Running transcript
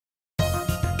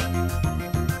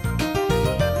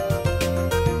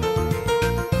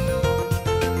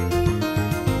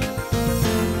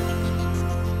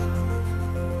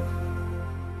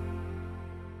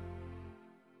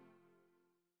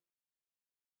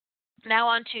Now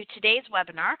on to today's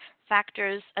webinar,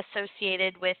 factors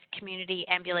associated with community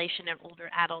ambulation in older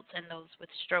adults and those with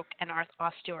stroke and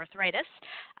osteoarthritis.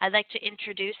 I'd like to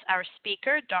introduce our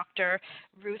speaker, Dr.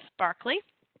 Ruth Barkley.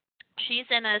 She's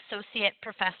an associate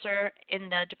professor in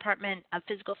the Department of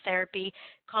Physical Therapy,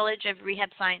 College of Rehab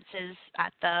Sciences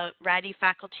at the Rady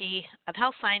Faculty of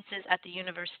Health Sciences at the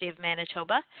University of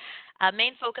Manitoba. A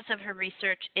main focus of her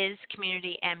research is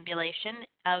community ambulation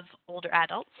of older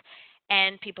adults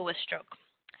and people with stroke.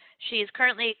 She is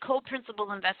currently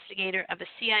co-principal investigator of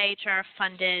a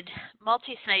CIHR-funded,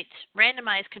 multi-site,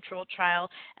 randomized controlled trial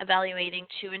evaluating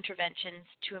 2 interventions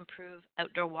to improve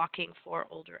outdoor walking for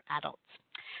older adults.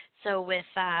 So with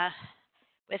that,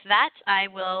 I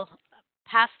will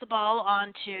pass the ball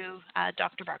on to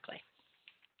Dr. Barkley.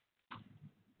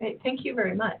 Great, thank you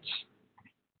very much.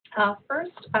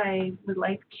 First, I would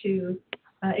like to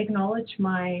acknowledge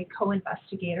my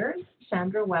co-investigators,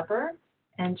 Sandra Weber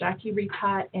and Jackie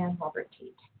Repat and Robert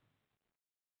Tate.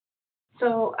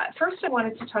 So first I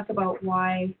wanted to talk about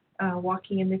why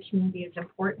walking in the community is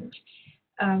important.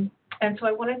 And so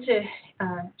I wanted to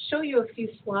show you a few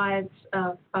slides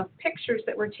of pictures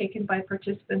that were taken by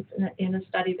participants in a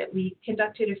study that we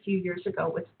conducted a few years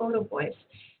ago with Photo Voice,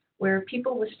 where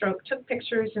people with stroke took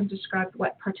pictures and described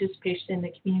what participation in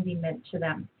the community meant to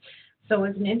them. So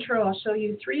as an intro, I'll show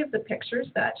you 3 of the pictures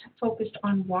that focused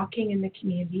on walking in the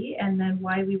community and then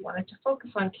why we wanted to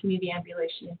focus on community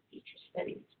ambulation in future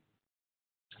studies.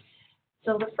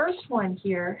 So the first one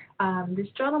here, this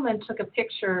gentleman took a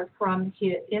picture from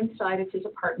inside of his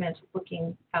apartment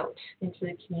looking out into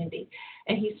the community.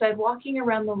 And he said, walking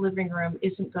around the living room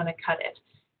isn't going to cut it.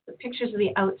 The pictures of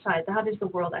the outside, that is the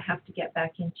world I have to get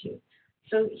back into.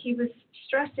 So he was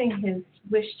stressing his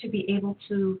wish to be able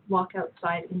to walk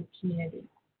outside in the community.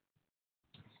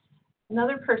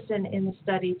 Another person in the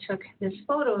study took this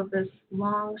photo of this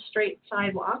long, straight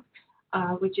sidewalk,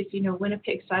 which, if you know,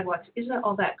 Winnipeg sidewalks isn't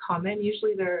all that common.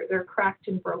 Usually they're cracked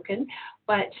and broken.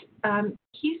 But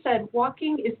he said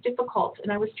walking is difficult,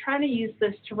 and I was trying to use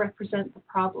this to represent the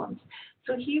problems.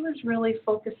 So he was really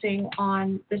focusing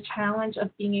on the challenge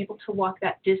of being able to walk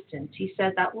that distance. He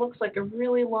said that looks like a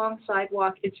really long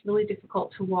sidewalk. It's really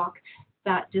difficult to walk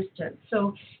that distance.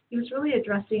 So he was really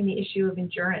addressing the issue of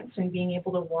endurance and being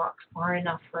able to walk far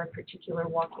enough for a particular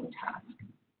walking task.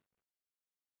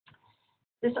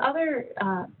 This other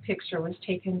picture was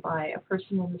taken by a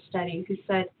person in the study who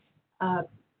said,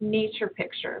 nature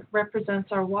picture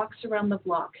represents our walks around the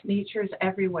block. Nature is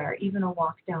everywhere, even a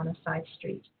walk down a side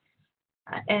street.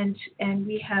 And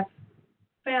we have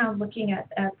found, looking at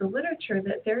the literature,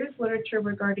 that there is literature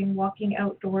regarding walking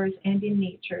outdoors and in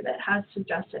nature that has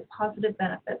suggested positive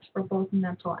benefits for both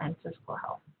mental and physical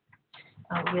health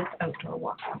with outdoor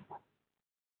walking.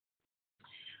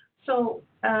 So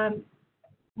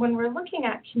when we're looking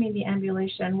at community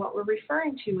ambulation, what we're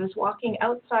referring to is walking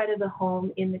outside of the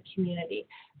home in the community.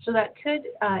 So that could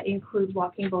include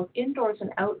walking both indoors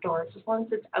and outdoors, as long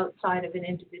as it's outside of an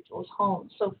individual's home.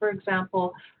 So for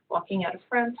example, walking at a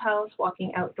friend's house,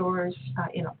 walking outdoors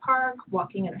in a park,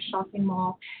 walking in a shopping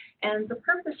mall. And the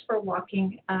purpose for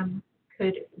walking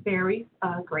could vary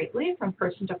greatly from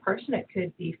person to person. It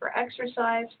could be for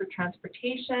exercise, for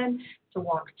transportation, to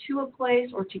walk to a place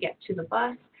or to get to the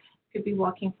bus. Could be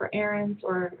walking for errands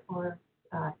or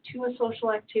to a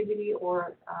social activity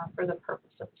or for the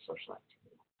purpose of a social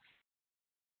activity.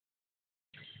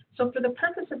 So for the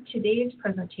purpose of today's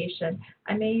presentation,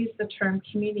 I may use the term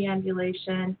community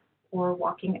ambulation or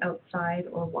walking outside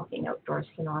or walking outdoors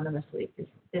synonymously, because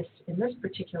in this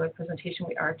particular presentation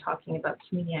we are talking about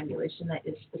community ambulation that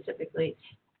is specifically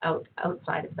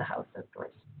outside of the house,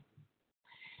 outdoors.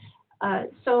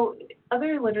 So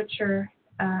other literature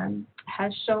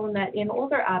has shown that in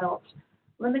older adults,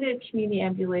 limited community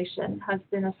ambulation has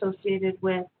been associated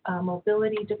with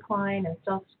mobility decline and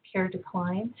self-care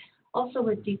decline, also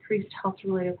with decreased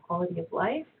health-related quality of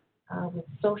life, with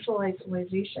social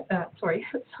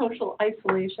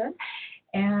isolation,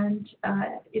 and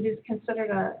it is considered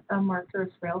a marker of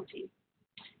frailty.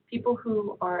 People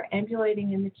who are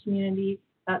ambulating in the community,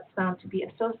 that's found to be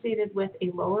associated with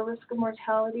a lower risk of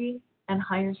mortality and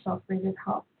higher self-rated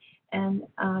health. And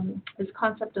this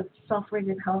concept of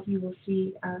self-rated health you will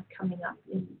see coming up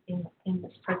in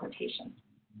this presentation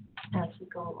as we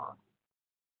go along.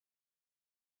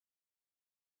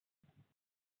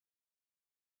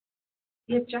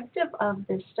 The objective of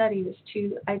this study is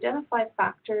to identify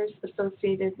factors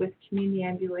associated with community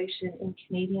ambulation in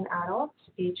Canadian adults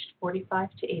aged 45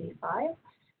 to 85,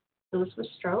 those with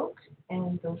stroke,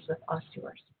 and those with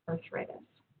osteoarthritis.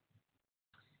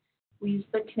 We used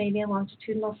the Canadian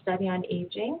Longitudinal Study on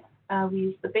Aging. We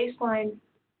used the baseline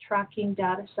tracking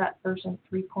data set version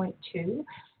 3.2.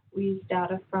 We used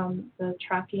data from the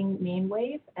tracking main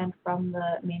wave and from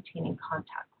the maintaining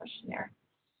contact questionnaire.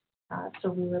 So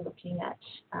we were looking at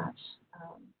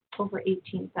over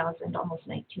 18,000, almost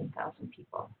 19,000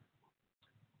 people.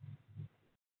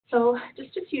 So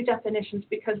just a few definitions,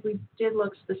 because we did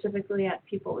look specifically at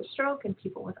people with stroke and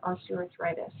people with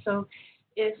osteoarthritis. So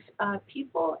if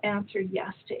people answered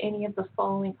yes to any of the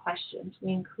following questions,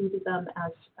 we included them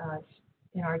as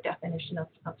in our definition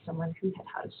of someone who had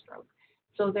had a stroke.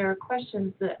 So there are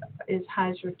questions that is,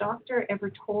 has your doctor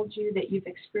ever told you that you've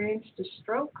experienced a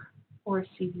stroke or a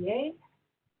CVA?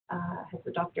 Has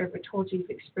the doctor ever told you you've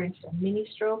experienced a mini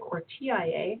stroke or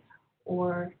TIA?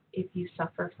 Or if you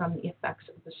suffer from the effects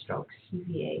of the stroke,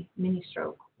 CVA, mini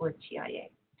stroke, or TIA.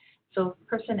 So if a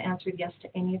person answered yes to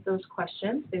any of those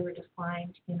questions, they were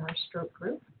defined in our stroke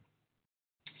group.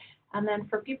 And then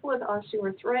for people with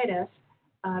osteoarthritis,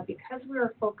 because we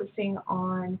were focusing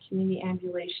on community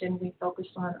ambulation, we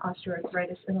focused on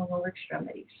osteoarthritis in the lower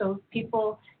extremity. So if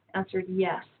people answered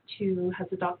yes to, has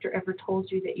the doctor ever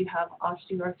told you that you have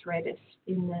osteoarthritis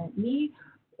in the knee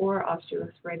or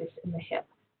osteoarthritis in the hip,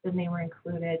 then they were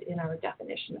included in our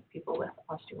definition of people with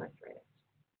osteoarthritis.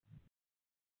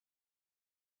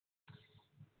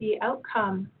 The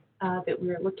outcome that we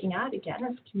were looking at, again,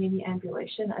 is community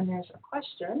ambulation, and there's a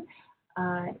question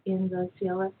in the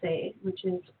CLSA, which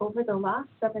is, over the last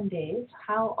 7 days,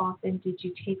 how often did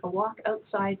you take a walk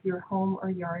outside your home or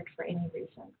yard for any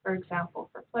reason? For example,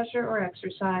 for pleasure or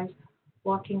exercise,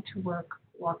 walking to work,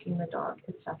 walking the dog,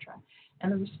 etc.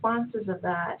 And the responses of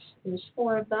that, there's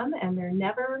 4 of them, and they're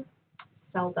never,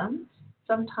 seldom,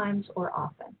 sometimes, or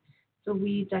often. So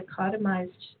we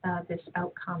dichotomized this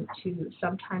outcome to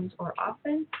sometimes or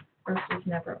often versus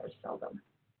never or seldom.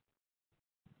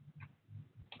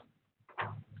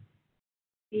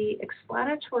 The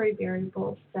explanatory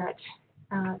variables that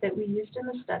we used in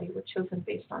the study were chosen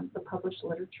based on the published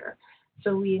literature.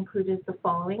 So we included the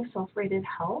following: self-rated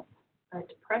health,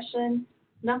 depression,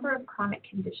 number of chronic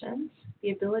conditions,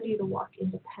 the ability to walk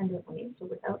independently, so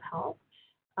without help,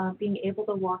 being able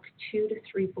to walk 2 to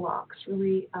 3 blocks,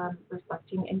 really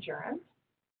reflecting endurance,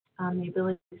 the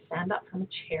ability to stand up from a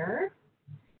chair,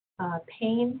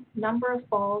 pain, number of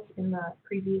falls in the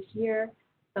previous year,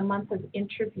 the month of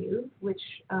interview, which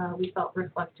we felt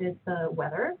reflected the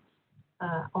weather,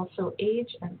 also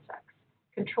age and sex.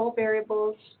 Control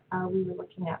variables, we were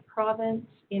looking at province,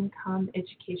 income,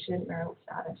 education, marital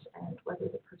status, and whether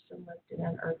the person lived in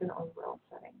an urban or rural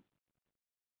setting.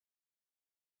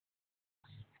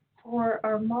 For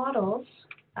our models,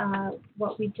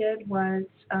 what we did was,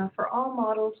 for all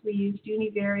models, we used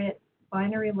univariate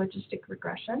binary logistic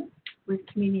regression with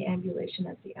community ambulation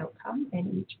as the outcome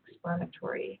and each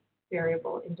explanatory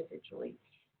variable individually.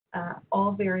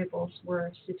 All variables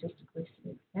were statistically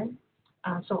significant.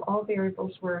 So all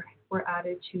variables were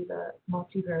added to the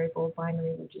multivariable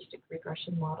binary logistic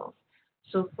regression models.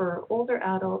 So for older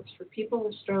adults, for people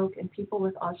with stroke and people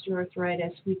with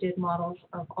osteoarthritis, we did models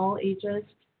of all ages.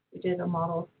 We did a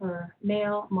model for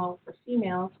male, a model for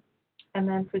females, and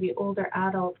then for the older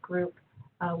adult group,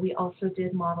 we also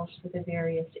did models for the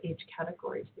various age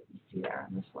categories that you see there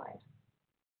on the slide.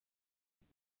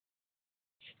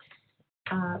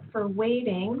 For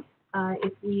weighting,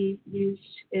 if we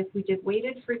did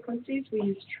weighted frequencies, we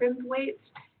used trimmed weights,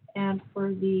 and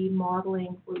for the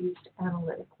modeling, we used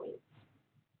analytic weights.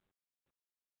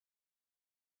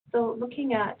 So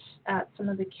looking at some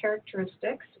of the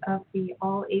characteristics of the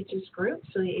all ages group,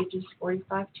 so the ages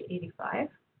 45 to 85,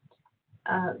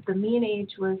 the mean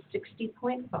age was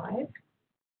 60.5,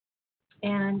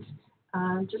 and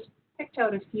just picked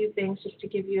out a few things just to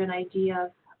give you an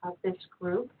idea of this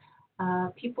group.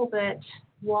 People that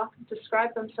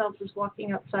describe themselves as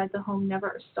walking outside the home never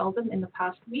or seldom in the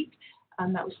past week,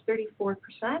 that was 34%,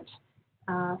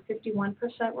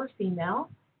 51% were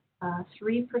female,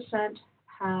 3%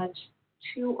 had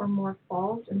 2 or more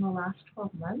falls in the last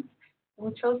 12 months. And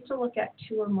we chose to look at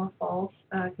 2 or more falls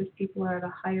because people are at a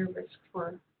higher risk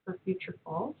for future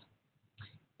falls.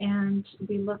 And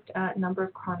we looked at number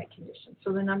of chronic conditions.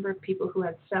 So the number of people who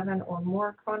had 7 or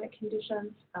more chronic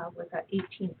conditions was at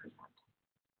 18%.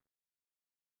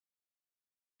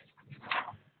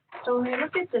 So when we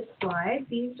look at this slide,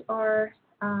 these are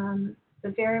the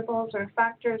variables or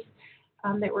factors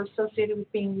that were associated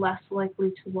with being less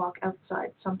likely to walk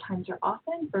outside sometimes or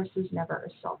often versus never or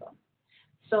seldom.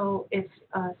 So if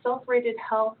self-rated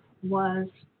health was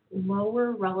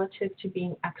lower relative to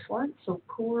being excellent, so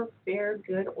poor, fair,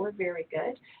 good, or very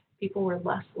good, people were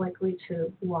less likely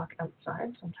to walk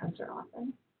outside sometimes or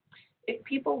often. If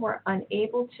people were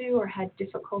unable to or had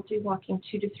difficulty walking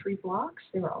 2 to 3 blocks,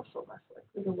 they were also less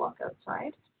likely to walk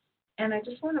outside. And I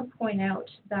just want to point out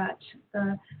that,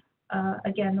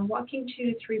 again, the walking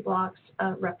 2 to 3 blocks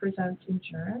represents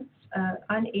endurance.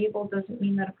 Unable doesn't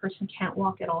mean that a person can't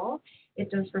walk at all. It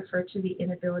does refer to the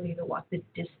inability to walk the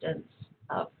distance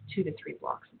of 2 to 3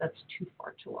 blocks. That's too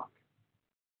far to walk.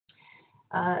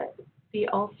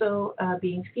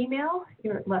 Being female,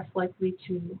 you're less likely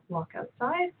to walk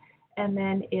outside. And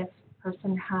then if a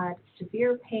person had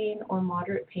severe pain or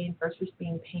moderate pain versus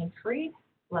being pain-free,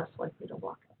 less likely to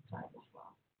walk outside as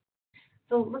well.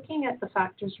 So looking at the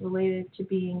factors related to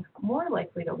being more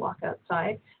likely to walk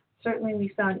outside, certainly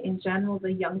we found in general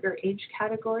the younger age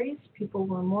categories, people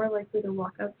were more likely to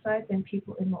walk outside than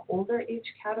people in the older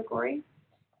age category.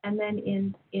 And then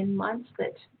in months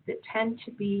that tend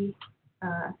to be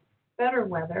better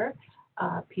weather,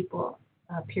 people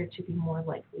appear to be more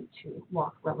likely to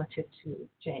walk relative to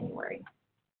January.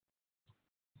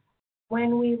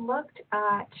 When we looked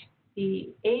at the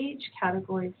age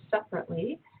categories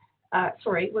separately,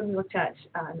 when we looked at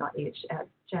not age, at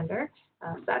gender,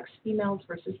 sex, females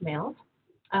versus males,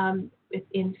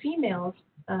 in females,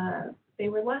 they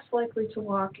were less likely to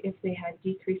walk if they had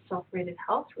decreased self-rated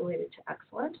health related to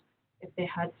excellent, if they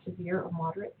had severe or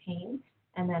moderate pain,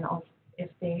 and then also if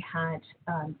they had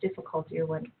difficulty or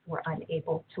were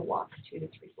unable to walk 2 to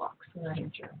 3 blocks, so that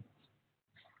endurance.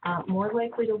 More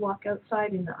likely to walk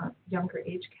outside in the younger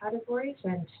age categories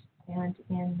and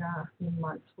in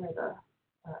months where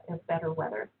the better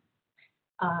weather.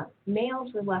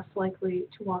 Males were less likely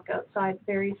to walk outside,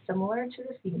 very similar to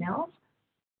the females,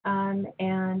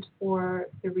 and for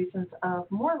the reasons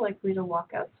of more likely to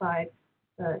walk outside,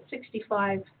 the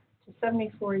 65 to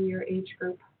 74-year age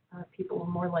group, people were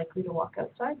more likely to walk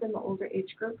outside than the older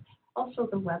age group. Also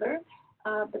the weather,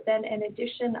 but then an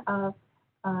addition of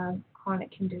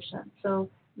chronic conditions. So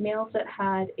males that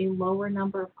had a lower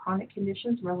number of chronic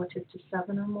conditions relative to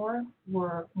 7 or more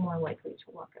were more likely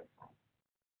to walk outside.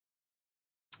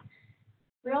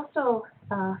 We also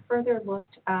further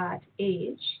looked at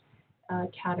age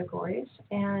categories,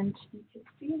 and you can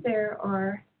see there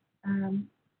are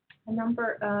a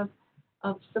number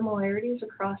of similarities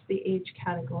across the age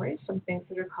categories, some things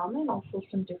that are common, also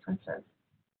some differences.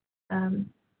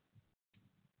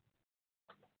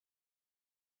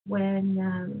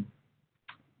 When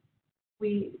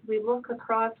we look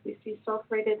across, we see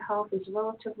self-rated health is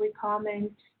relatively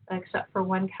common, except for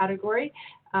one category,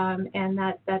 and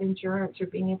that endurance or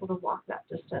being able to walk that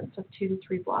distance of 2 to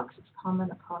 3 blocks is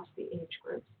common across the age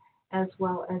groups, as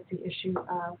well as the issue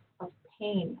of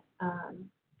pain.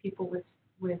 People with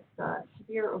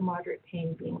severe or moderate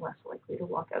pain being less likely to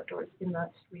walk outdoors in the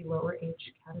 3 lower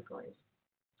age categories.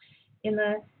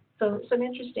 So some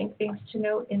interesting things to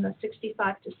note, in the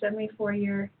 65 to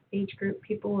 74-year age group,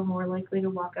 people were more likely to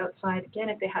walk outside, again,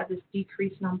 if they had this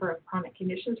decreased number of chronic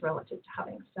conditions relative to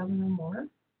having 7 or more.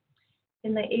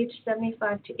 In the age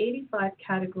 75 to 85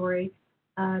 category,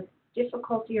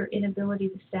 difficulty or inability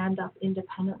to stand up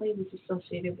independently was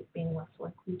associated with being less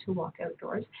likely to walk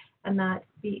outdoors, and that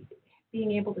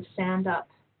being able to stand up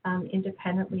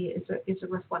independently is a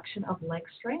reflection of leg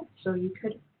strength. So you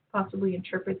could possibly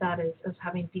interpret that as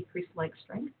having decreased leg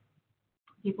strength.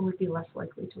 People would be less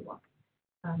likely to walk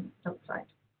outside.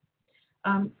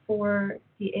 For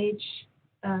the age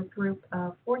group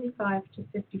of 45 to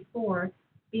 54,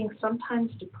 being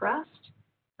sometimes depressed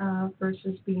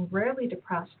versus being rarely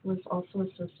depressed was also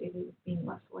associated with being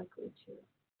less likely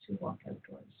to walk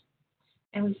outdoors.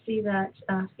 And we see that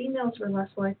females were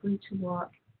less likely to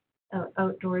walk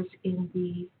outdoors in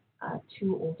the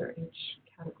 2 older age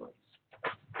categories.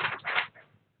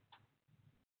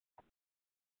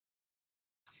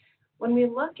 When we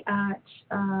look at,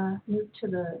 move to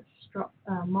the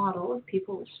model of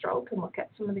people with stroke and look at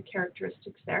some of the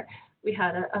characteristics there, we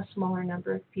had a smaller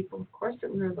number of people, of course,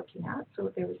 that we were looking at.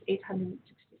 So there was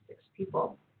 866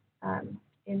 people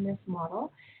in this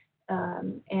model,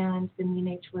 and the mean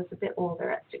age was a bit older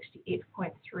at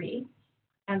 68.3.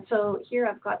 And so here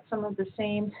I've got some of the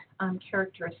same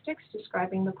characteristics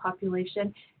describing the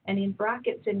population, and in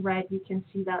brackets in red you can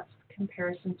see that's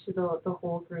comparison to the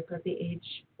whole group of the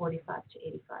age 45 to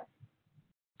 85.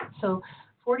 So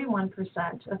 41%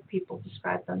 of people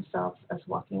describe themselves as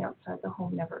walking outside the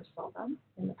home never saw them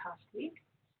in the past week.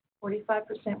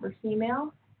 45% were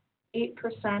female.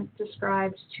 8%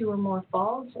 described 2 or more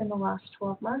falls in the last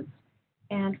 12 months.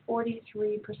 And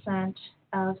 43%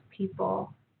 of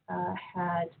people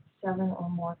had 7 or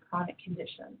more chronic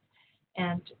conditions.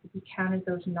 And we counted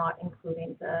those not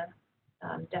including the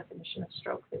definition of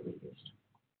stroke that we used.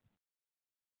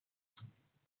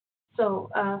 So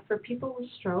for people with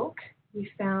stroke, we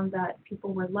found that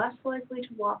people were less likely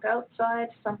to walk outside,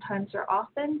 sometimes or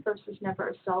often, versus never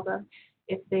or seldom,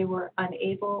 if they were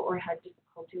unable or had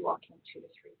difficulty walking 2 to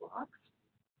 3 blocks.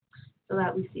 So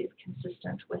that we see is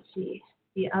consistent with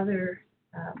the other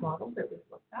model that we've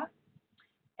looked at.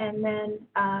 And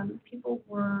then people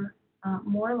were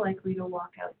more likely to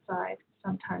walk outside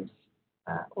sometimes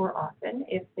or often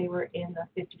if they were in the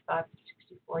 55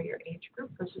 to 64-year age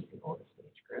group versus the oldest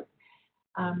age group.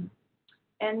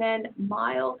 And then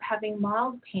having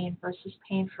mild pain versus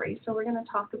pain-free. So we're going to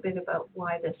talk a bit about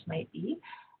why this might be.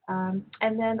 And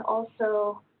then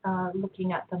also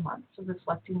looking at the months, so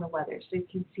reflecting the weather. So you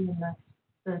can see in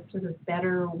the sort of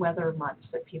better weather months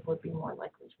that people would be more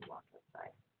likely to walk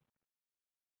outside.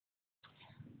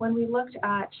 When we looked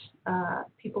at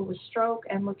people with stroke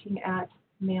and looking at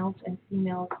males and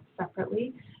females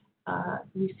separately,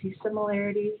 we see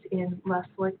similarities in less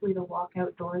likely to walk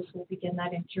outdoors with, again,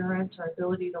 that endurance or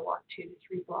ability to walk 2 to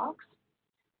 3 blocks.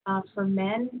 For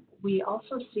men, we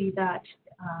also see that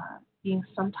being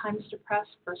sometimes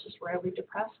depressed versus rarely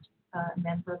depressed,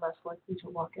 men were less likely to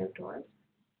walk outdoors.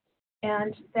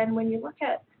 And then when you look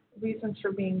at reasons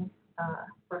for being,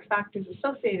 or factors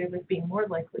associated with being more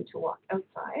likely to walk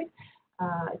outside,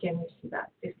 again, we see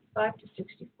that 55 to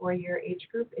 64-year age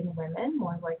group in women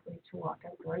more likely to walk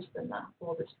outdoors than the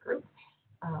oldest group.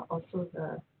 Also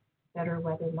the better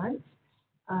weather months,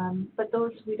 but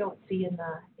those we don't see in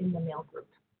the male group.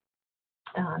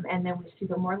 And then we see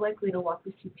the more likely to walk,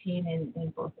 we see pain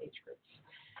in both age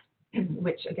groups,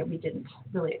 which again we didn't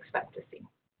really expect to see.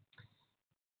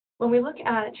 When we look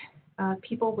at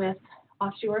people with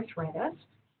osteoarthritis,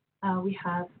 we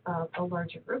have a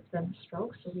larger group than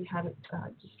stroke, so we had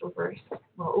just over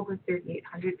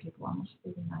 3,800 people, almost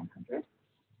 3,900,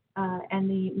 and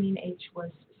the mean age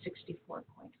was 64.5,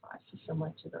 so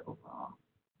similar to the overall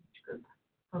age group,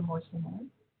 or more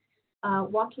similar.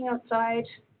 Walking outside,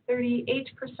 38%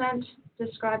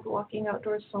 described walking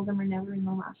outdoors seldom or never in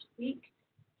the last week.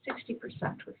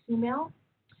 60% were female.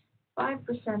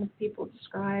 5% of people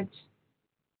described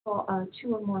 2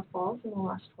 or more falls in the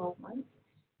last 12 months.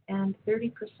 And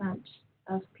 30%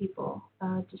 of people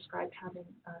described having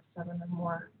 7 or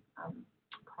more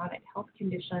chronic health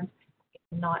conditions,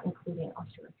 not including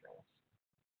osteoarthritis.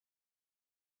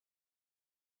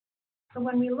 So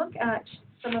when we look at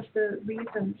some of the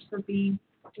reasons for being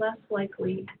less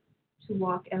likely to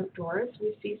walk outdoors,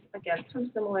 we see, again,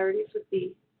 some similarities with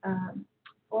the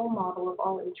full model of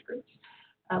all age groups.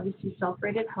 We see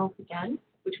self-rated health again,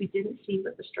 which we didn't see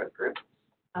with the stroke group.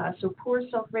 So poor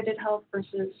self-rated health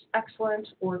versus excellent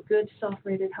or good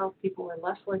self-rated health, people are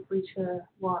less likely to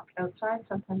walk outside,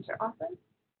 sometimes or often.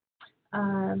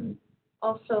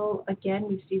 Also, again,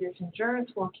 we see this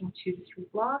endurance, walking 2 to 3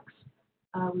 blocks.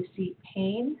 We see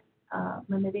pain,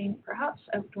 limiting perhaps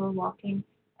outdoor walking,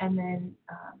 and then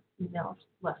females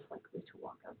less likely to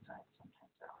walk outside,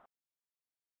 sometimes or often.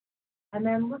 And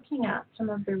then looking at some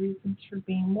of the reasons for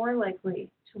being more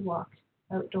likely to walk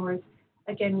outdoors,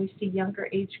 again, we see younger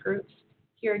age groups.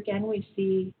 Here again, we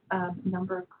see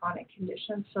number of chronic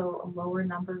conditions, so a lower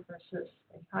number versus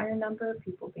a higher number,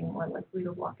 people being more likely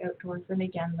to walk outdoors, and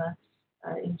again,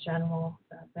 in general,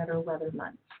 better weather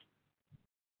months.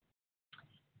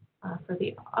 For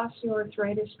the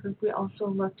osteoarthritis group, we also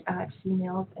looked at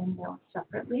females and males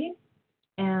separately,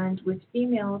 and with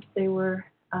females, they were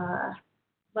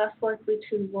less likely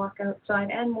to walk outside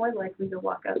and more likely to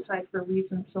walk outside for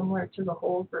reasons similar to the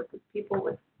whole group of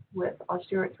people with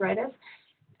osteoarthritis.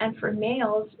 And for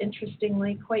males,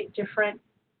 interestingly, quite different.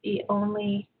 The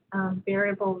only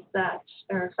variables that,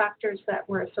 or factors that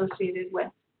were associated with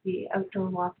the outdoor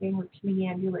walking or community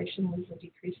ambulation was a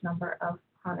decreased number of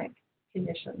chronic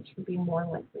conditions for being more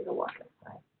likely to walk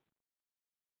outside.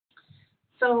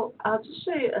 So I'll just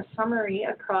show you a summary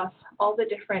across all the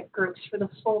different groups for the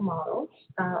full models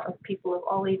of people of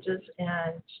all ages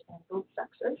and both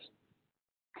sexes.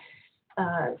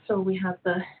 So we have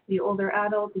the older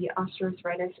adult, the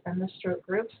osteoarthritis, and the stroke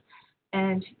groups.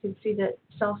 And you can see that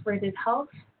self-rated health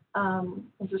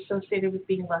is associated with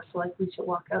being less likely to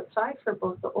walk outside for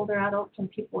both the older adults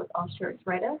and people with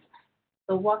osteoarthritis.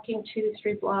 The walking 2 to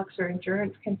 3 blocks or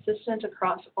endurance consistent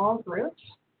across all groups.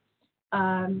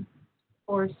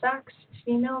 For sex,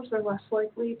 females were less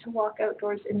likely to walk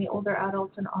outdoors in the older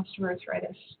adults and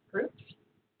osteoarthritis groups.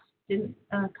 Didn't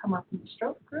come up in the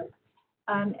stroke group.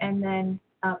 And then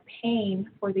pain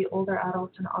for the older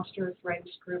adults and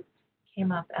osteoarthritis group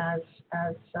came up as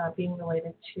being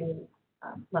related to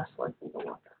less likely to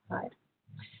walk outside.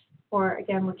 Or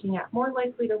again, looking at more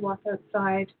likely to walk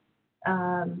outside,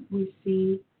 we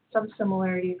see some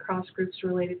similarity across groups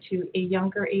related to a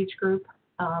younger age group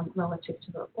relative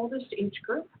to the oldest age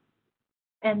group.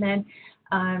 And then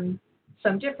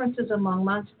some differences among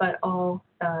months, but all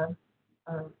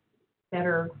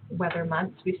better weather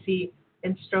months. We see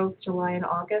in stroke, July and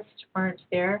August aren't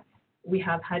there. We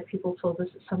have had people told us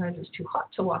that sometimes it's too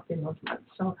hot to walk in those months.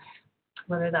 So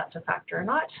whether that's a factor or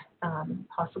not,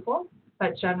 possible.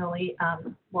 But generally,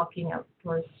 walking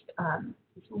outdoors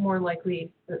is more likely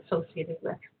associated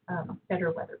with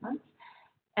better weather months.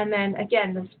 And then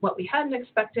again, what we hadn't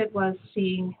expected was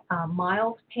seeing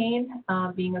mild pain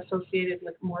being associated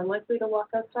with more likely to walk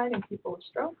outside in people with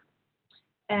stroke.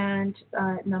 And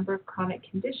a number of chronic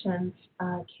conditions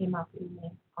came up in the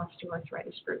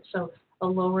osteoarthritis group. So a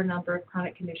lower number of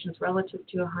chronic conditions relative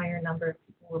to a higher number of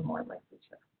people were more likely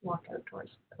to walk outdoors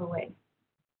away.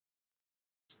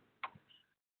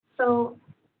 So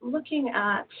looking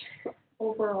at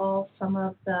overall some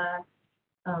of the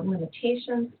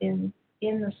limitations in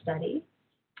the study,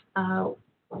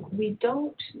 we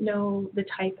don't know the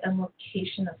type and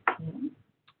location of pain.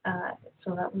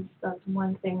 So that's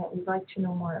one thing that we'd like to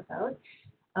know more about.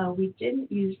 We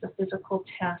didn't use the physical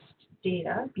test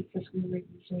data because we were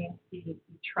using the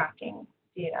tracking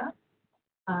data,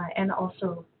 and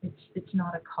also it's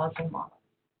not a causing model.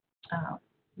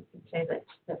 We can say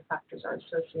that factors are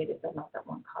associated, but not that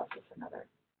one causes another.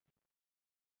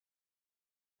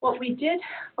 What we did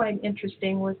find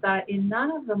interesting was that in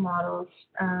none of the models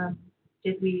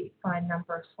did we find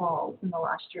number of falls in the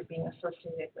last year being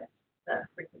associated with the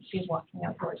frequency of walking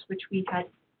outdoors, which we had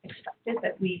expected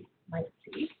that we might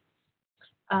see.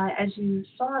 As you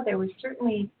saw, there were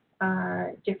certainly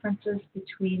differences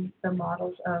between the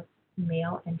models of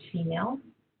male and female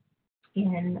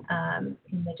in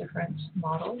the different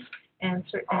models, and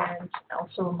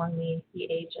also among the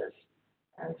ages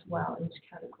as well in each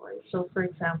category. So, for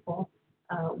example,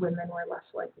 women were less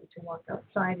likely to walk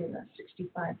outside in the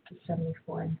 65 to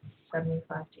 74 and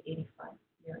 75 to 85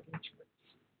 year age groups.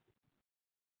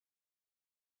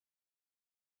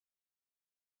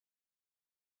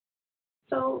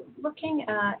 So looking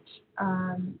at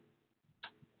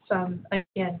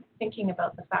again, thinking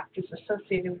about the factors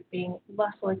associated with being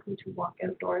less likely to walk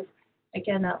outdoors,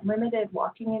 again, that limited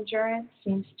walking endurance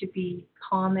seems to be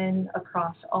common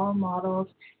across all models.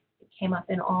 It came up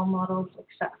in all models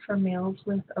except for males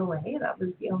with OA. That was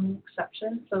the only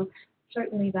exception. So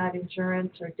certainly that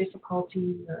endurance or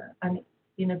difficulty or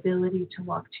inability to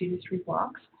walk 2 to 3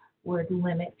 blocks would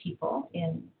limit people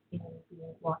in being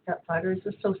walked outside or is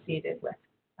associated with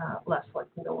less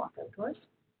likely to walk outdoors.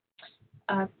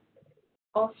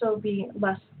 Also, being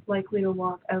less likely to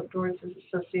walk outdoors is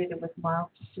associated with mild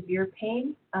to severe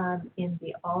pain in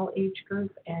the all age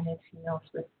group and in females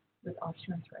with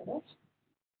osteoarthritis.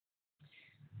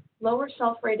 Lower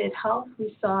self-rated health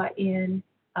we saw in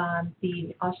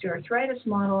the osteoarthritis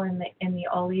model and the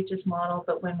all ages model,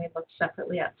 but when we looked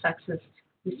separately at sexes,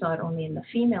 we saw it only in the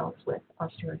females with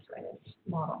osteoarthritis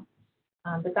model.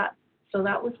 So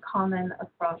that was common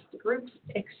across the groups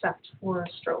except for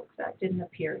stroke. That didn't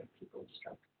appear in people with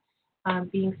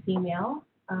stroke. Being female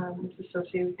was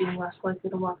associated with being less likely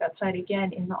to walk outside,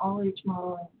 again, in the all-age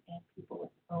model and people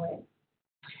with OA.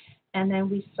 And then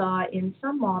we saw in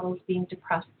some models being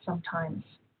depressed sometimes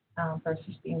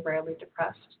versus being rarely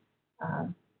depressed,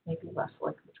 maybe less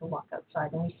likely to walk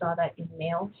outside. And we saw that in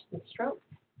males with stroke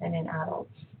and in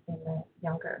adults in the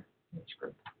younger age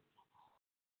group.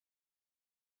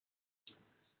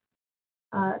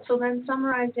 So then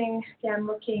summarizing, again,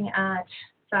 looking at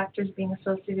factors being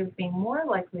associated with being more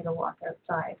likely to walk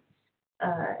outside.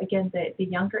 Again, the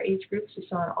younger age groups we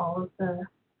saw in all of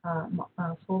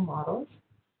the full models.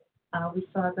 We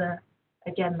saw the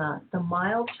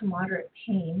mild to moderate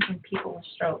pain in people with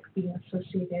stroke being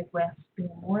associated with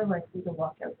being more likely to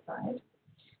walk outside,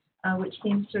 which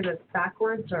seems sort of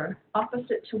backwards or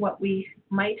opposite to what we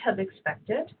might have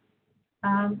expected.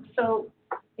 So,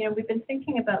 we've been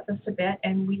thinking about this a bit,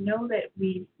 and we know that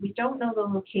we don't know the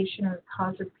location or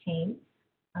cause of pain.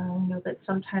 We know that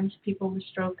sometimes people with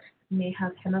stroke may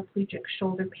have hemiplegic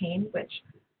shoulder pain, which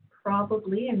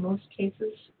probably, in most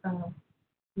cases,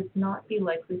 would not be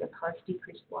likely to cause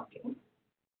decreased walking.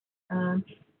 And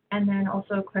then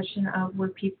also a question of were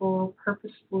people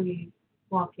purposefully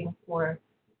walking for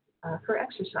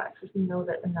exercise, because we know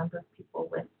that a number of people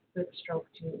with stroke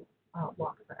do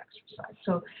walk for exercise.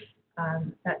 So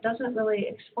that doesn't really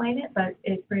explain it, but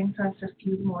it brings us a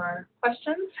few more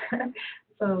questions.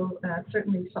 So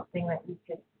certainly something that we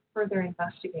could further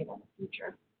investigate in the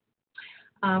future.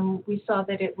 We saw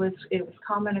that it was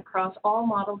common across all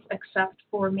models except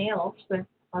for males with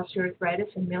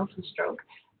osteoarthritis and males with stroke,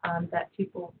 that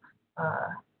people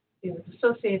it was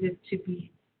associated to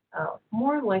be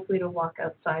more likely to walk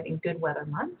outside in good weather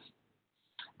months,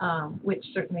 which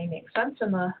certainly makes sense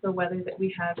in the weather that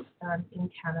we have in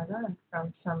Canada and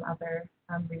from some other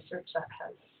research that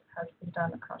has been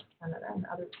done across Canada and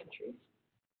other countries.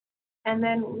 And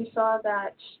then we saw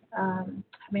that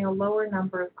having a lower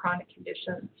number of chronic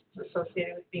conditions is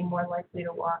associated with being more likely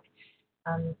to walk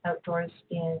outdoors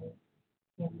in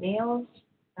males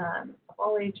of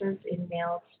all ages, in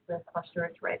males with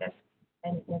osteoarthritis,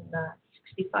 and in the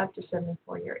 65 to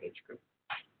 74-year age group.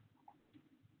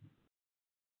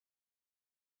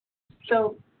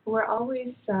 So we're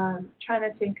always trying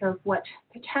to think of what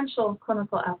potential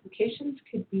clinical applications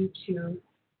could be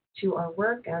to our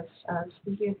work as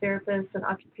physiotherapists and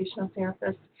occupational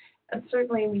therapists. And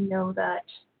certainly we know that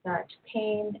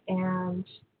pain and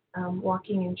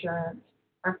walking endurance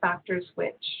are factors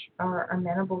which are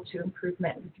amenable to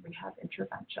improvement with rehab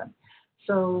intervention.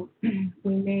 So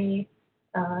we may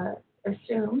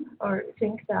assume or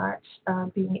think that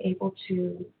being able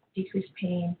to decrease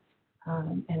pain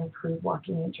and improve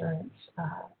walking endurance,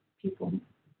 people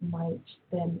might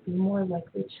then be more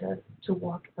likely to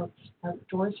walk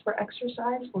outdoors for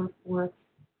exercise or for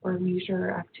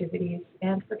leisure activities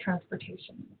and for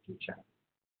transportation in the future.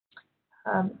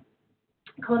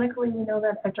 Clinically, we know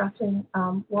that addressing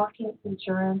walking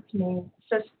endurance may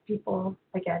assist people,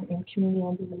 again, in community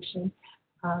ambulation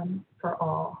for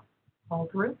all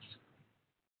groups.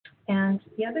 And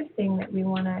the other thing that we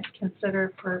want to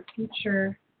consider for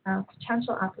future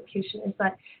potential application is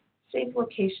that safe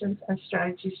locations and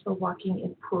strategies for walking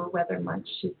in poor weather months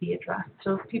should be addressed.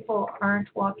 So if people aren't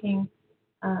walking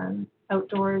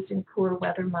outdoors in poor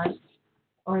weather months,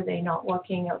 or are they not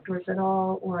walking outdoors at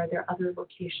all, or are there other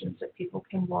locations that people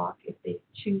can walk if they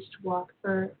choose to walk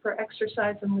for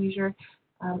exercise and leisure,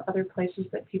 other places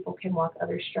that people can walk,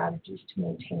 other strategies to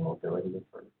maintain mobility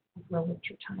over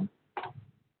winter time.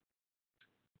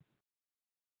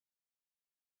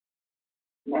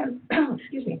 Then,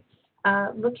 excuse me,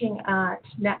 looking at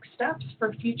next steps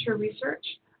for future research,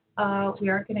 we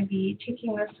are going to be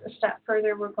taking this a step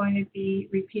further. We're going to be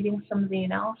repeating some of the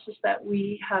analysis that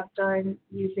we have done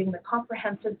using the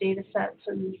comprehensive data set,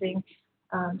 so using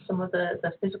some of the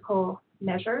physical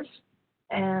measures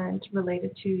and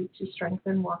related to strength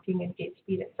and walking and gait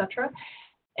speed, etc.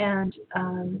 And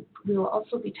we will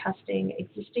also be testing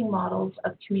existing models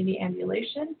of community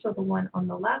ambulation. So the one on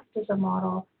the left is a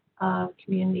model of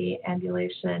community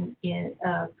ambulation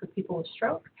for people with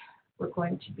stroke. We're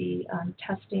going to be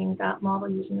testing that model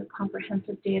using the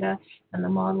comprehensive data, and the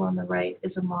model on the right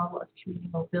is a model of community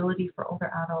mobility for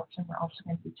older adults, and we're also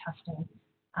going to be testing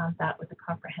that with the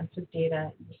comprehensive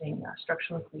data using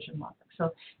structural occlusion modeling.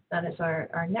 So that is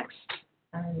our next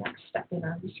step in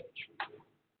our research.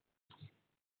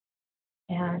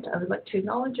 And I would like to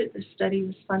acknowledge that this study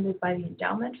was funded by the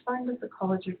Endowment Fund of the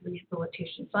College of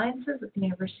Rehabilitation Sciences at the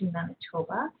University of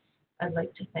Manitoba. I'd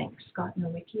like to thank Scott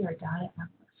Nowicki, our data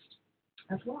analyst,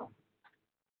 as well.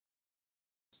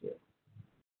 Thank you.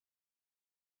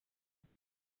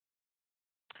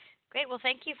 Great. Well,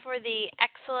 thank you for the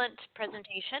excellent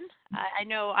presentation. I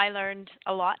know I learned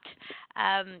a lot.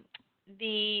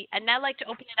 I'd now like to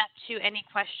open it up to any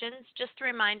questions. Just a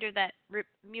reminder that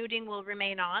muting will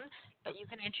remain on, but you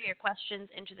can enter your questions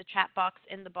into the chat box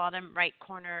in the bottom right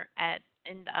corner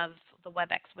of the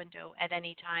WebEx window at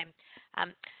any time.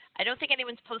 I don't think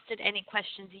anyone's posted any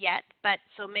questions yet, but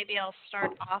so maybe I'll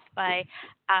start off by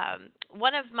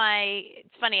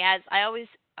it's funny, as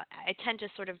I tend to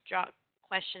sort of jot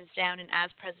questions down, and as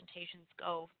presentations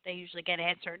go, they usually get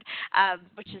answered,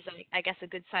 which is, I guess, a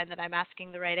good sign that I'm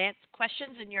asking the right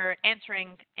questions and you're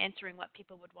answering what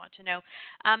people would want to know.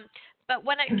 But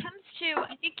when it comes to,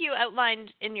 I think you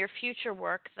outlined in your future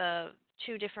work the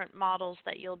two different models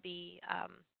that you'll be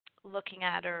looking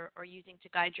at or using to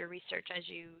guide your research as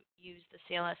you use the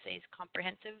CLSA's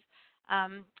comprehensive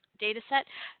data set.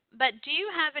 But do you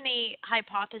have any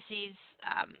hypotheses,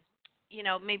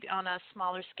 maybe on a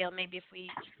smaller scale, maybe if we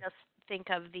just think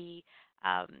of the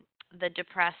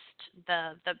depressed,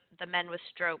 the men with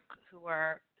stroke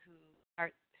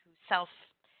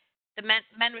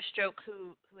men with stroke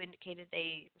who indicated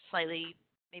they slightly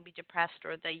maybe depressed,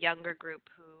 or the younger group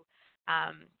who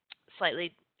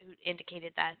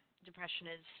indicated that depression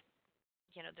is,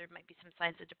 there might be some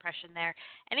signs of depression there.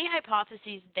 Any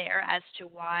hypotheses there as to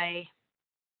why,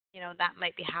 that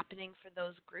might be happening for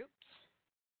those groups?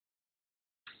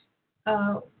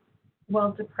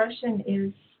 Well, depression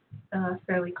is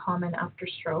fairly common after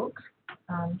stroke,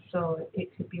 so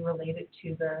it could be related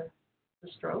to the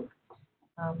stroke.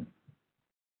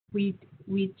 We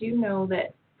do know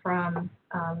that from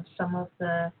some of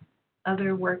the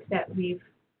other work that we've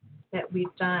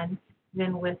done,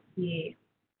 then with the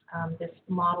this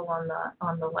model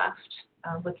on the left,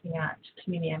 looking at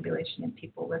community ambulation in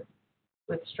people with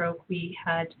stroke, we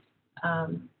had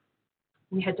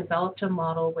developed a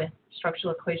model with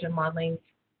structural equation modeling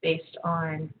based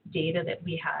on data that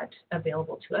we had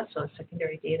available to us, so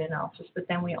secondary data analysis. But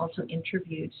then we also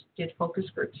did focus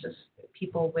groups of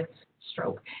people with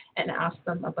stroke and asked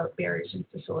them about barriers and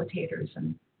facilitators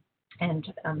and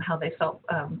how they felt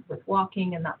with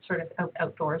walking and that sort of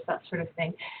outdoors, that sort of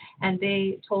thing. And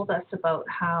they told us about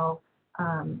how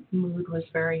mood was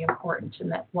very important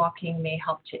and that walking may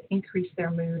help to increase their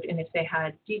mood. And if they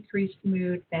had decreased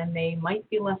mood, then they might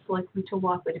be less likely to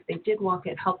walk. But if they did walk,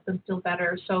 it helped them feel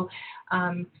better. So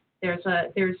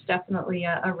there's definitely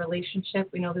a relationship.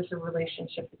 We know there's a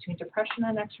relationship between depression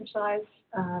and exercise.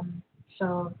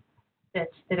 So that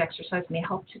exercise may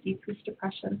help to decrease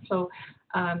depression. So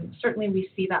certainly we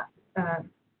see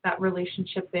that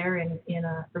relationship there in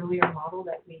an earlier model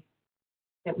that we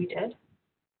did.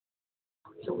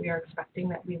 So we are expecting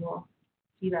that we will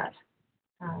see that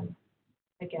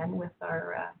again with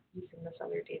our using this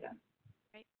other data.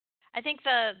 Right. I think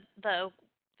the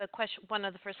question, one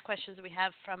of the first questions we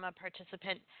have from a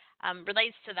participant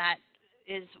relates to that,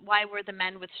 is why were the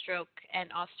men with stroke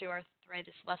and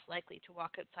osteoarthritis less likely to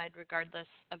walk outside regardless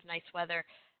of nice weather?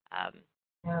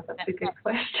 Yeah, that's a good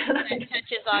question. That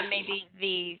touches on maybe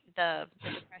the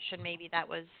depression, maybe that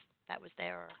was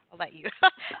there, or I'll let you.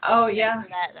 Oh yeah.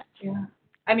 Yeah.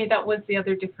 I mean, that was the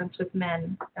other difference with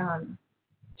men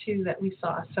too that we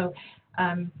saw. So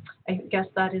I guess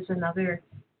that is another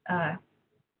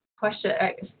question.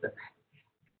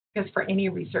 Because for any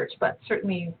research, but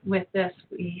certainly with this,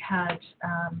 we had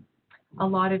a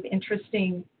lot of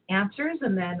interesting answers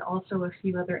and then also a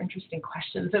few other interesting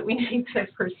questions that we need to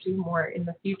pursue more in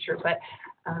the future. But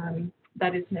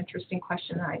that is an interesting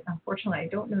question. Unfortunately, I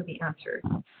don't know the answer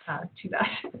to that.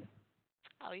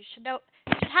 Oh, you should know.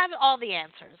 You should have all the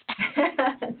answers.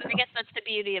 But I guess that's the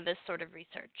beauty of this sort of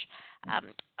research.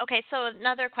 Okay, so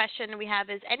another question we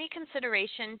have is, any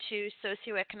consideration to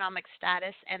socioeconomic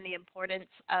status and the importance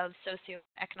of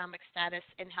socioeconomic status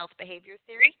in health behavior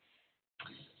theory,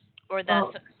 or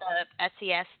the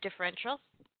SES differential?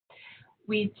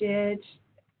 We did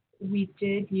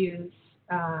use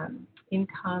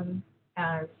income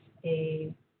as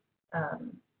a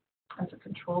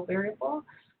control variable.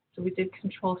 So we did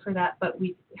control for that, but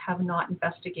we have not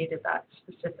investigated that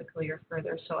specifically or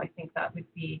further. So I think that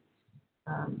would be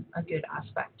a good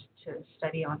aspect to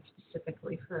study on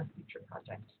specifically for a future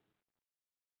project.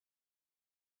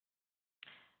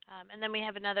 And then we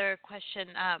have another question.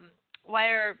 Why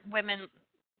are women,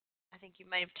 I think you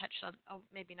might have touched on, oh,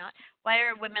 maybe not. Why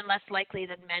are women less likely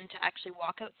than men to actually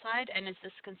walk outside? And is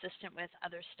this consistent with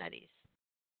other studies?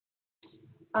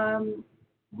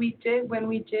 When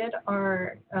we did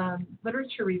our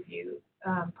literature review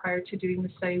prior to doing the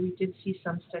study, we did see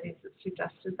some studies that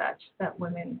suggested that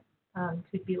women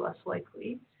could be less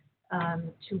likely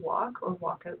to walk or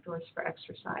walk outdoors for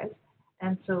exercise.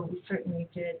 And so we certainly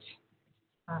did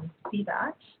see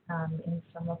that in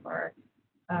some of our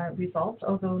results,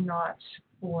 although not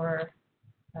for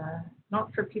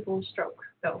people with stroke,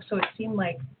 though. So it seemed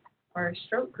like our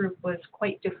stroke group was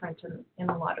quite different in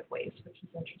a lot of ways, which is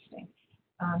interesting.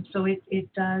 So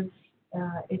it does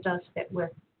fit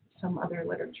with some other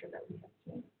literature that we have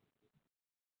seen.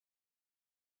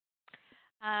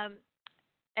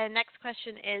 And next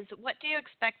question is, what do you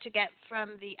expect to get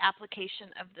from the application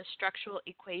of the structural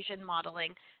equation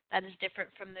modeling that is different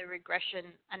from the regression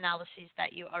analyses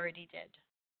that you already did?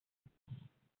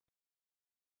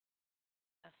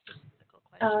 That's a difficult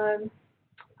question.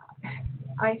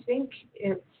 I think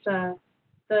it's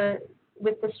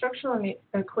with the structural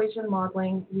equation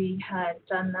modeling, we had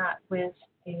done that with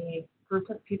a group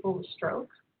of people with stroke.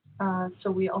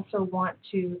 So we also want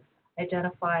to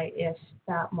identify if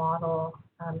that model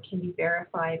can be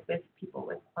verified with people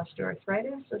with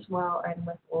osteoarthritis as well, and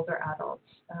with older adults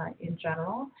in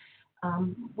general.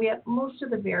 We have most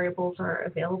of the variables are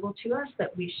available to us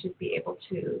that we should be able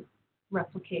to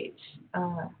replicate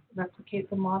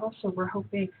the model. So we're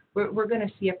hoping we're going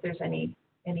to see if there's any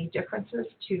differences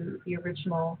to the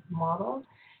original model,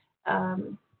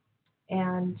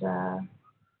 and I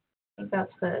think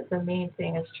that's the main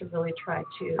thing, is to really try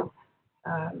to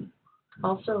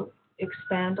also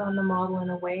expand on the model in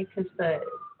a way, because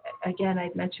again, I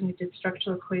mentioned we did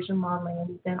structural equation modeling,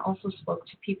 and then also spoke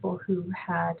to people who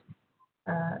had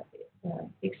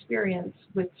experience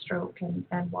with stroke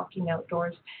and walking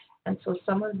outdoors. And so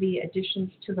some of the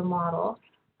additions to the model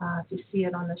if you see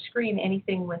it on the screen,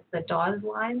 anything with the dotted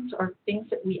lines are things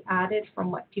that we added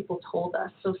from what people told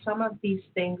us. So some of these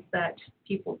things that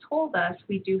people told us,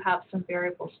 we do have some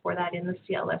variables for that in the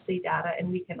CLSA data,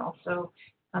 and we can also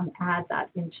add that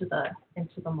into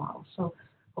the model. So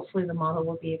hopefully the model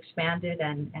will be expanded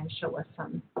and show us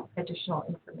some additional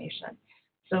information.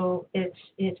 So it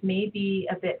may be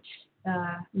a bit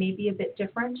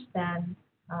different than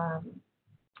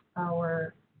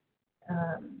our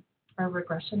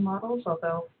regression models,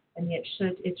 although I mean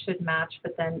it should match,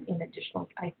 but then in additional,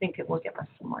 I think it will give us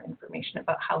some more information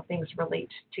about how things relate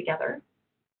together.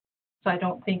 So I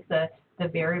don't think the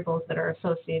variables that are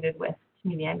associated with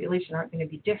community ambulation aren't going to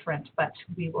be different, but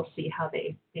we will see how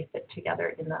they fit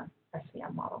together in the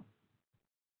SVM model.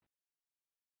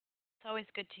 It's always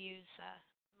good to use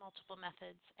multiple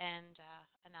methods and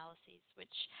analyses,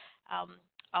 which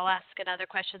I'll ask another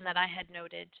question that I had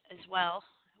noted as well.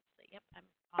 Hopefully, yep, I'm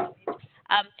on the page.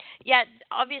 Yeah,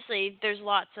 obviously there's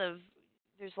lots of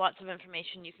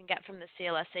information you can get from the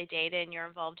CLSA data, and you're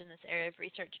involved in this area of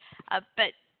research.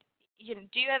 But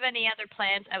do you have any other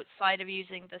plans outside of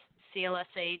using the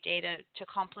CLSA data to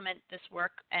complement this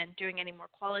work and doing any more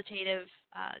qualitative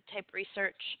type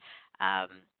research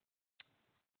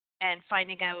and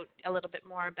finding out a little bit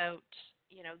more about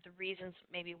the reasons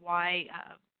maybe why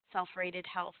self-rated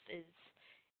health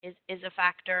is a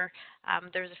factor?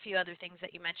 There's a few other things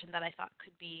that you mentioned that I thought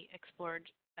could be explored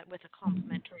with a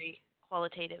complementary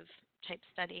qualitative type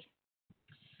study.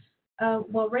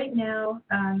 Well, right now,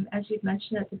 as you've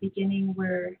mentioned at the beginning,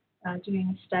 we're doing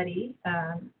a study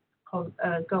called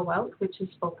Go Out, which is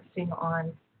focusing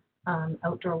on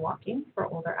outdoor walking for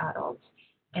older adults.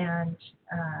 And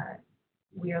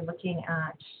we are looking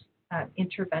at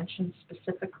interventions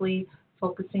specifically,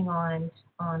 focusing on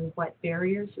what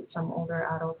barriers that some older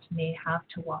adults may have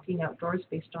to walking outdoors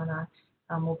based on a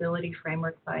mobility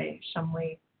framework by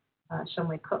Shumway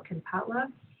Cook and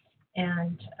Patla.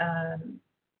 And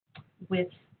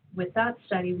with that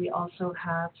study, we also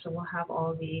we'll have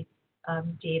all the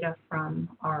data from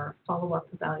our follow-up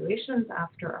evaluations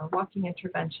after our walking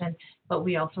intervention, but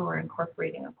we also are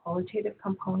incorporating a qualitative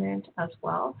component as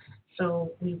well.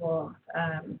 So we will,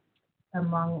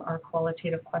 among our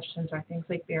qualitative questions are things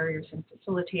like barriers and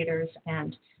facilitators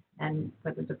and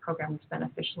whether the program is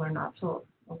beneficial or not. So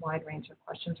a wide range of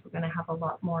questions. We're going to have a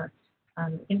lot more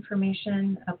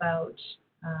information about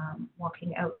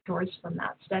walking outdoors from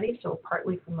that study, so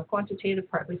partly from the quantitative,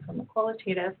 partly from the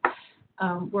qualitative.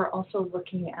 We're also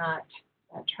looking at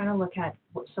trying to look at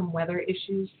some weather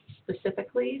issues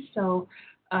specifically. So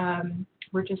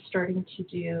we're just starting to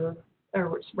do,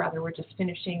 or rather we're just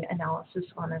finishing analysis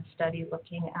on a study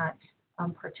looking at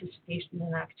participation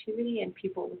in activity in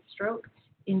people with stroke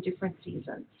in different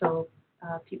seasons. So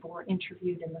people were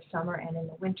interviewed in the summer and in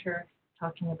the winter,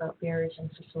 talking about barriers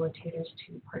and facilitators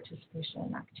to participation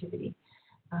in activity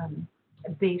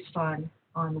based on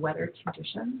weather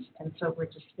conditions. And so we're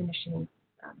just finishing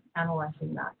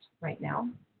analyzing that right now.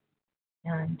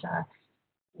 And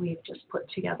we've just put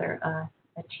together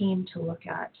a team to look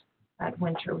at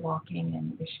winter walking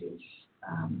and issues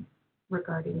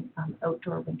regarding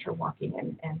outdoor winter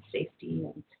walking and safety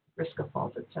and risk of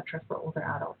falls, et cetera, for older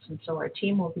adults. And so our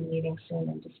team will be meeting soon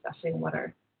and discussing what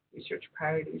our research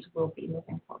priorities will be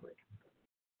moving forward.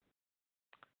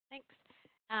 Thanks.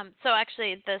 So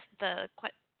actually, the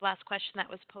last question that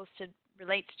was posted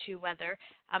relates to weather.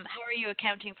 How are you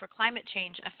accounting for climate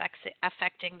change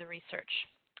affecting the research,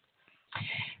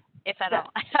 if at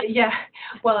all? Yeah,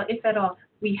 well, if at all,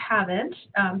 we haven't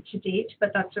to date,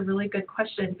 but that's a really good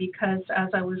question because as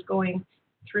I was going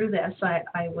through this,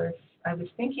 I was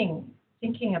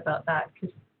thinking about that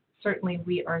because certainly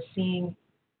we are seeing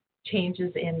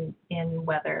changes in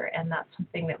weather, and that's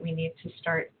something that we need to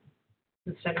start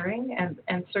considering.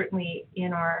 And certainly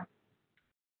in our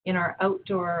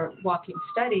outdoor walking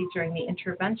study during the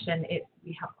intervention,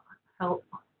 we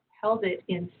held it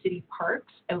in city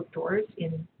parks outdoors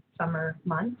in summer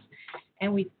months,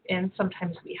 and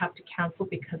sometimes we have to cancel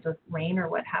because of rain or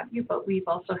what have you, but we've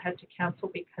also had to cancel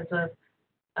because of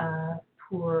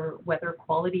poor weather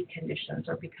quality conditions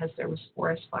or because there was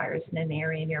forest fires in an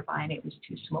area nearby and it was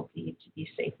too smoky to be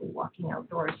safely walking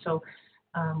outdoors. So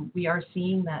we are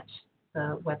seeing that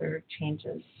the weather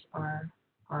changes are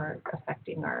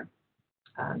affecting our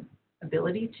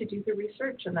ability to do the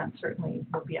research, and that certainly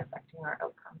will be affecting our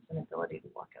outcomes and ability to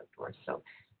walk outdoors. So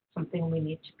something we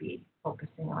need to be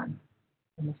focusing on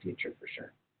in the future for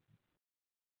sure.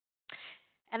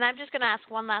 And I'm just going to ask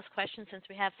one last question since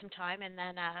we have some time, and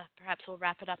then perhaps we'll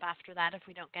wrap it up after that if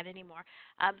we don't get any more.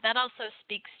 That also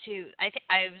speaks to,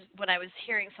 when I was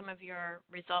hearing some of your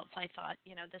results, I thought,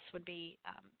 this would be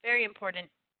very important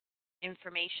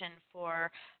information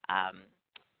for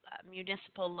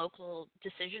municipal, local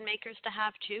decision makers to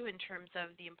have too, in terms of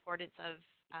the importance of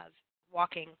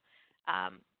walking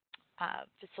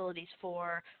facilities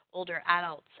for older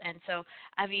adults. And so,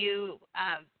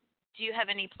 do you have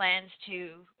any plans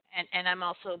to? And I'm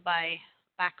also by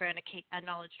background a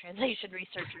knowledge translation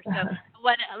researcher. So,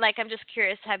 I'm just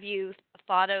curious. Have you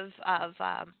thought of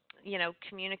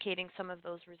communicating some of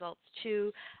those results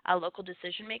to local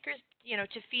decision makers,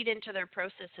 to feed into their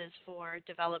processes for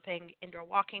developing indoor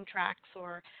walking tracks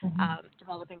or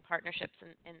developing partnerships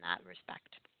in that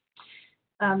respect?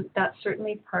 That's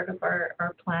certainly part of our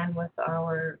plan with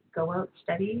our Go Out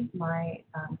study. My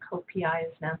co-PI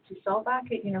is Nancy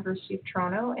Selbach at University of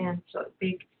Toronto, and so a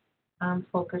big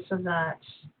focus of that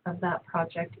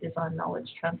project is on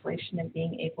knowledge translation and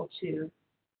being able to,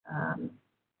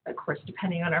 of course,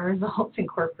 depending on our results,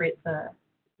 incorporate the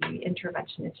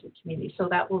intervention into the community. So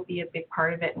that will be a big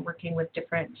part of it, and working with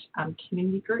different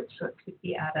community groups. So it could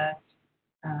be at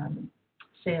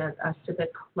say a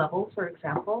civic level, for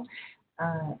example.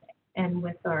 And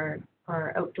with our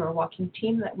outdoor walking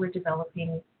team that we're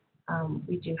developing,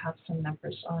 we do have some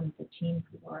members on the team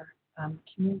who are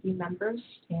community members,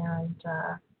 and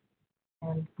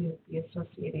we will be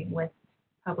associating with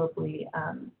probably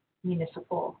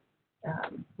municipal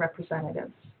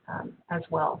representatives as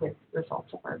well with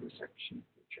results of our research in the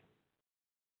future.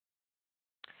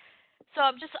 So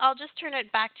I'll just turn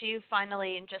it back to you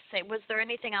finally and just say, was there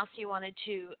anything else you wanted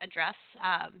to address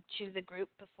to the group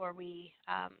before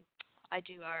I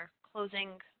do our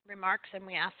closing remarks and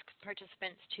we ask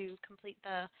participants to complete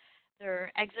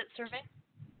their exit survey?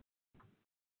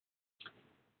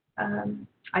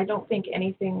 I don't think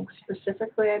anything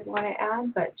specifically I'd want to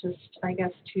add, but just I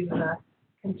guess to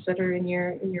consider in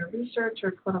your research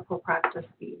or clinical practice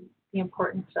the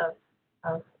importance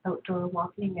of outdoor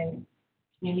walking and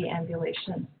community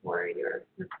ambulation for your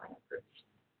client groups.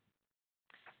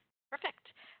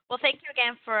 Perfect. Well, thank you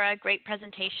again for a great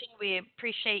presentation. We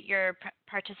appreciate your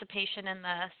participation in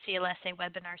the CLSA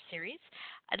webinar series.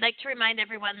 I'd like to remind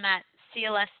everyone that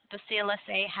the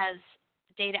CLSA has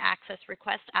data access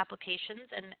request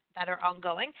applications and that are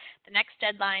ongoing. The next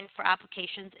deadline for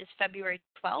applications is February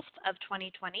 12th of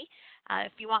 2020.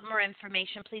 If you want more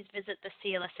information, please visit the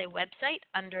CLSA website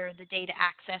under data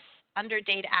access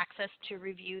to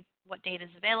review what data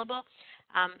is available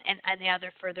and any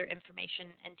other further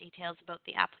information and details about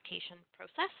the application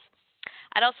process.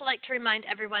 I'd also like to remind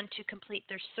everyone to complete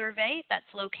their survey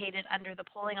that's located under the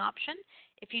polling option.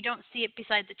 If you don't see it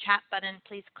beside the chat button,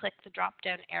 please click the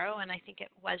drop-down arrow, and I think it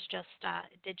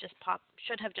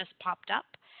should have just popped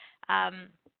up.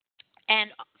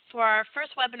 And for our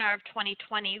first webinar of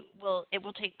 2020, it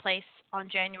will take place on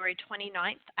January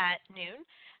 29th at noon.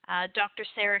 Dr.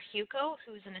 Sarah Hugo,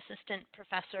 who's an assistant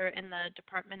professor in the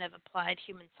Department of Applied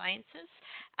Human Sciences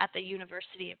at the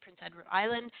University of Prince Edward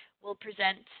Island, will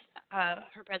present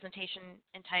her presentation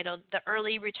entitled "The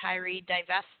Early Retiree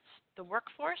Divests the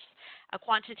Workforce, a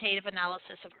quantitative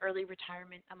analysis of early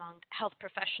retirement among health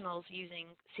professionals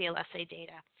using CLSA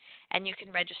data." And you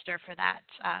can register for that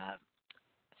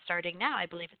starting now. I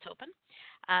believe it's open.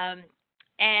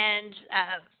 And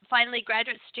finally,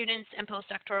 graduate students and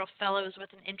postdoctoral fellows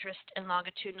with an interest in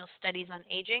longitudinal studies on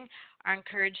aging are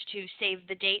encouraged to save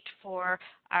the date for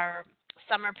our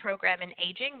summer program in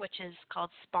aging, which is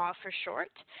called SPA for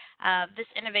short. This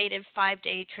innovative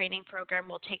 5-day training program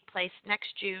will take place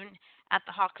next June at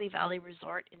the Hockley Valley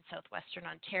Resort in southwestern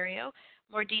Ontario.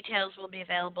 More details will be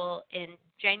available in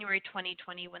January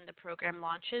 2020 when the program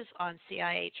launches on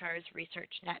CIHR's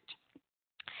ResearchNet.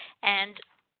 And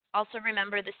also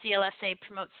remember, the CLSA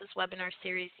promotes this webinar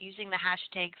series using the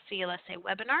hashtag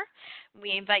CLSAwebinar.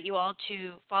 We invite you all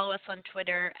to follow us on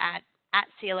Twitter at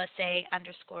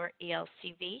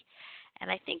CLSA_ELCV.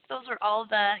 And I think those are all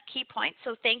the key points.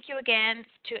 So thank you again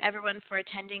to everyone for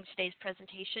attending today's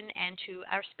presentation and to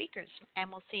our speakers. And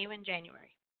we'll see you in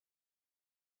January.